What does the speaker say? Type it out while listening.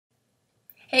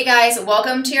Hey guys,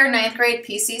 welcome to your 9th grade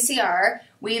PCCR.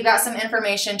 We've got some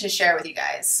information to share with you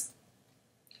guys.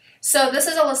 So this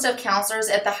is a list of counselors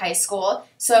at the high school,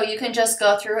 so you can just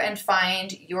go through and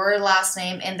find your last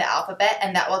name in the alphabet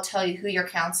and that will tell you who your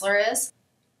counselor is.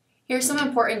 Here's some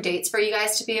important dates for you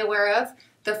guys to be aware of.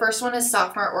 The first one is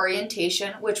sophomore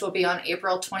orientation, which will be on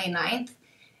April 29th.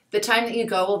 The time that you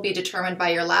go will be determined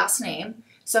by your last name.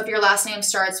 So if your last name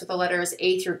starts with the letters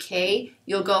A through K,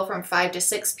 you'll go from 5 to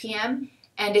 6 p.m.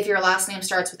 And if your last name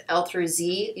starts with L through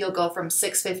Z, you'll go from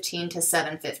 6:15 to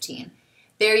 7:15.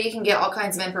 There you can get all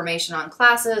kinds of information on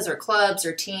classes or clubs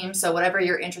or teams, so whatever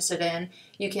you're interested in,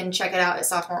 you can check it out at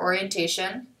sophomore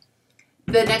orientation.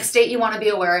 The next date you want to be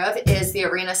aware of is the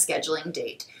arena scheduling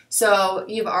date. So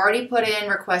you've already put in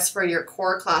requests for your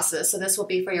core classes, so this will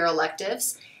be for your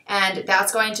electives, and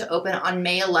that's going to open on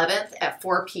May 11th at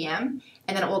 4 p.m.,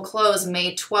 and then it will close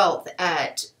May 12th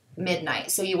at midnight.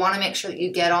 So you want to make sure that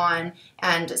you get on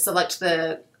and select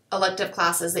the elective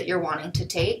classes that you're wanting to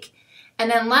take. And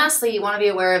then lastly, you want to be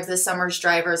aware of the summer's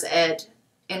driver's ed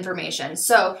information.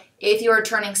 So if you are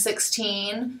turning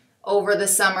 16 over the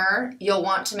summer, you'll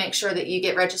want to make sure that you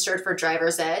get registered for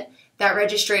driver's ed. That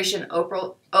registration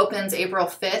opens April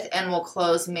 5th and will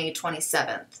close May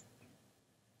 27th.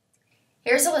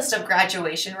 Here's a list of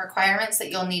graduation requirements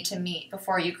that you'll need to meet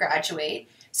before you graduate.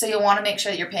 So you'll want to make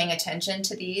sure that you're paying attention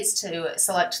to these to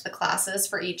select the classes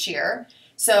for each year.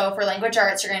 So for language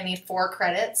arts, you're going to need 4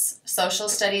 credits. Social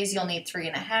studies, you'll need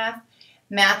 3.5.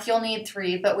 Math, you'll need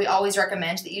 3, but we always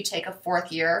recommend that you take a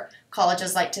 4th year.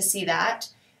 Colleges like to see that.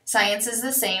 Science is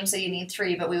the same, so you need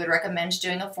 3, but we would recommend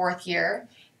doing a 4th year.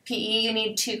 PE, you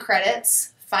need 2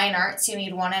 credits. Fine arts, you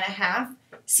need 1.5.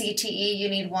 CTE, you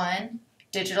need 1.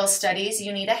 Digital studies,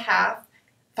 you need 1/2.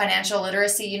 Financial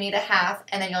literacy, you need 1/2,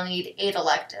 and then you'll need 8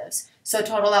 electives. So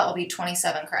total that will be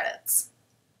 27 credits.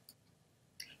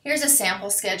 Here's a sample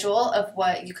schedule of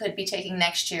what you could be taking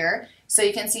next year. So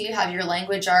you can see you have your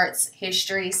language arts,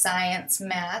 history, science,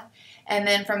 math, and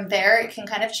then from there it can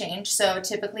kind of change. So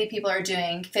typically people are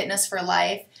doing fitness for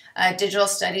life, digital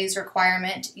studies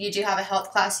requirement. You do have a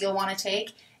health class you'll want to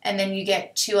take, and then you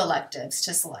get 2 electives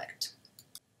to select.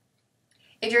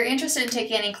 If you're interested in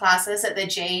taking any classes at the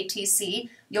JATC,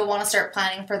 you'll want to start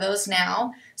planning for those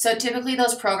now. So typically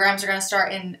those programs are going to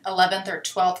start in 11th or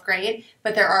 12th grade,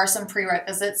 but there are some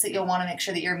prerequisites that you'll want to make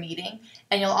sure that you're meeting.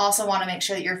 And you'll also want to make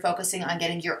sure that you're focusing on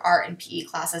getting your art and PE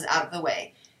classes out of the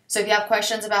way. So if you have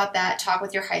questions about that, talk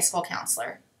with your high school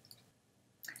counselor.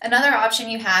 Another option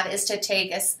you have is to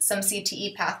take some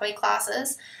CTE pathway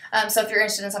classes. So if you're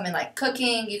interested in something like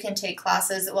cooking, you can take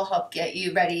classes that will help get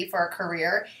you ready for a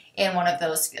career in one of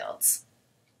those fields.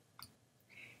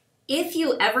 If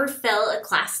you ever fail a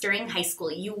class during high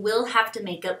school, you will have to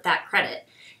make up that credit.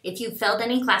 If you failed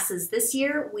any classes this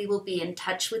year, we will be in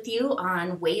touch with you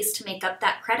on ways to make up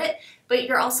that credit, but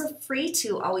you're also free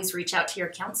to always reach out to your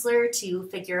counselor to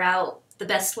figure out the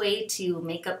best way to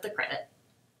make up the credit.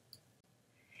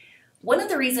 One of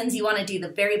the reasons you want to do the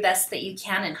very best that you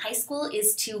can in high school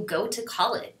is to go to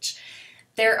college.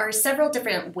 There are several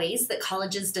different ways that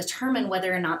colleges determine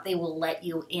whether or not they will let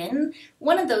you in.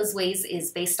 One of those ways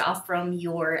is based off from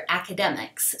your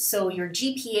academics, so your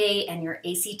GPA and your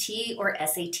ACT or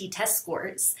SAT test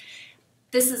scores.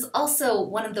 This is also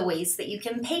one of the ways that you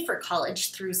can pay for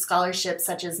college through scholarships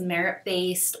such as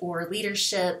merit-based or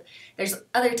leadership. There's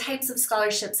other types of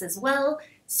scholarships as well,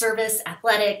 service,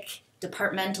 athletic,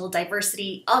 departmental,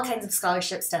 diversity, all kinds of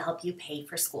scholarships to help you pay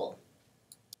for school.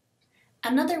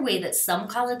 Another way that some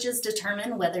colleges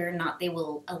determine whether or not they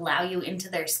will allow you into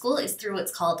their school is through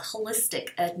what's called holistic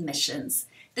admissions.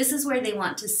 This is where they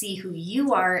want to see who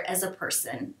you are as a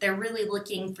person. They're really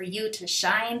looking for you to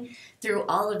shine through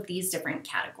all of these different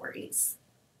categories.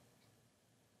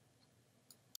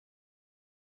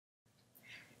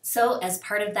 So as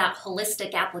part of that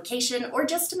holistic application, or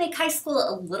just to make high school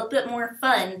a little bit more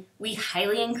fun, we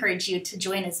highly encourage you to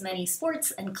join as many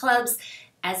sports and clubs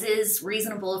as is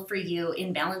reasonable for you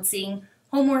in balancing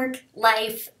homework,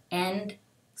 life, and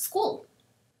school.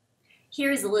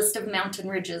 Here is a list of Mountain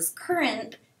Ridge's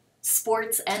current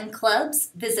sports and clubs.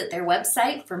 Visit their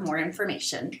website for more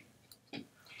information.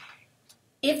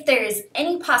 If there is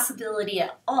any possibility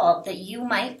at all that you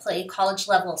might play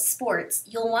college-level sports,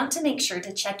 you'll want to make sure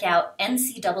to check out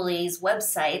NCAA's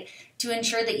website to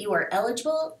ensure that you are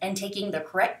eligible and taking the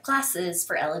correct classes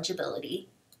for eligibility.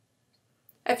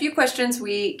 A few questions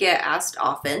we get asked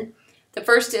often. The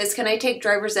first is, can I take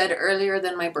driver's ed earlier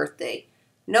than my birthday?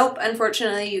 Nope,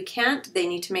 unfortunately you can't. They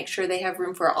need to make sure they have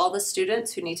room for all the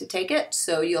students who need to take it,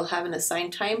 so you'll have an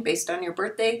assigned time based on your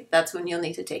birthday. That's when you'll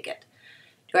need to take it.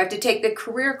 Do I have to take the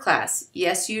career class?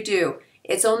 Yes, you do.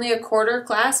 It's only a quarter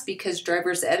class because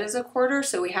driver's ed is a quarter,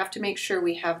 so we have to make sure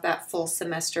we have that full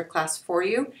semester class for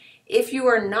you. If you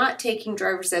are not taking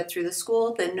driver's ed through the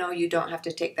school, then no, you don't have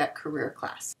to take that career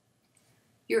class.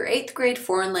 Your 8th grade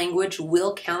foreign language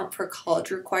will count for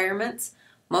college requirements.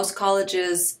 Most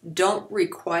colleges don't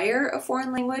require a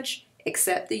foreign language,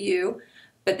 except the U,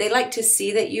 but they like to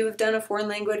see that you have done a foreign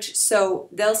language, so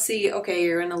they'll see, okay,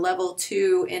 you're in a level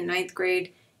 2 in 9th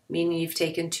grade, meaning you've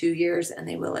taken 2 years, and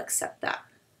they will accept that.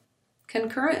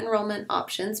 Concurrent enrollment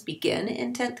options begin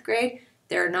in 10th grade.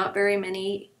 There are not very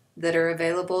many that are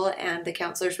available, and the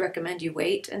counselors recommend you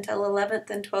wait until 11th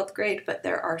and 12th grade, but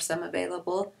there are some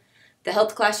available. The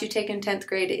health class you take in 10th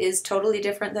grade is totally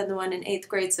different than the one in 8th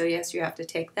grade, so yes, you have to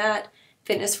take that.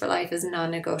 Fitness for Life is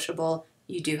non-negotiable.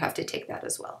 You do have to take that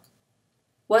as well.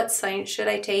 What science should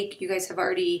I take? You guys have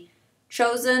already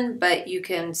chosen, but you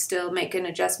can still make an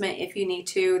adjustment if you need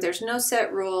to. There's no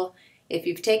set rule. If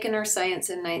you've taken our science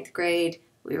in 9th grade,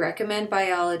 we recommend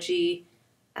biology.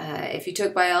 If you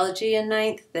took biology in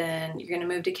 9th, then you're going to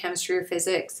move to chemistry or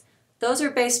physics. Those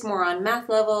are based more on math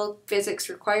level. Physics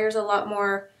requires a lot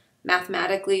more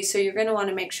mathematically, so you're going to want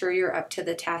to make sure you're up to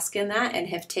the task in that and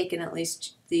have taken at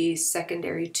least the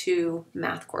secondary 2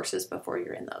 math courses before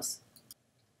you're in those.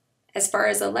 As far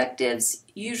as electives,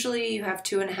 usually you have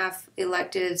 2.5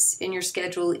 electives in your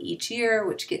schedule each year,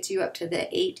 which gets you up to the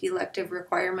 8 elective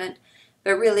requirement,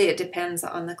 but really it depends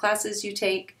on the classes you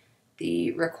take,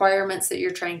 the requirements that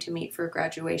you're trying to meet for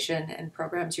graduation, and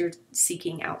programs you're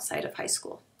seeking outside of high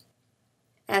school.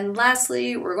 And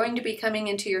lastly, we're going to be coming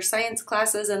into your science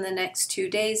classes in the next 2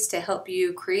 days to help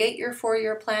you create your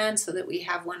 4-year plan so that we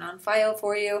have one on file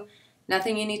for you.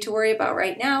 Nothing you need to worry about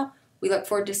right now. We look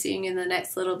forward to seeing you in the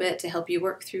next little bit to help you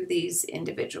work through these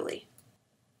individually.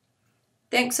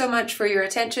 Thanks so much for your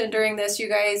attention during this, you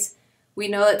guys. We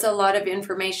know it's a lot of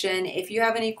information. If you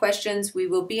have any questions, we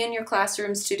will be in your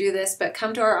classrooms to do this, but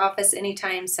come to our office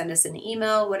anytime, send us an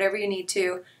email, whatever you need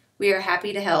to. We are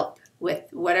happy to help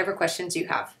with whatever questions you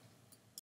have.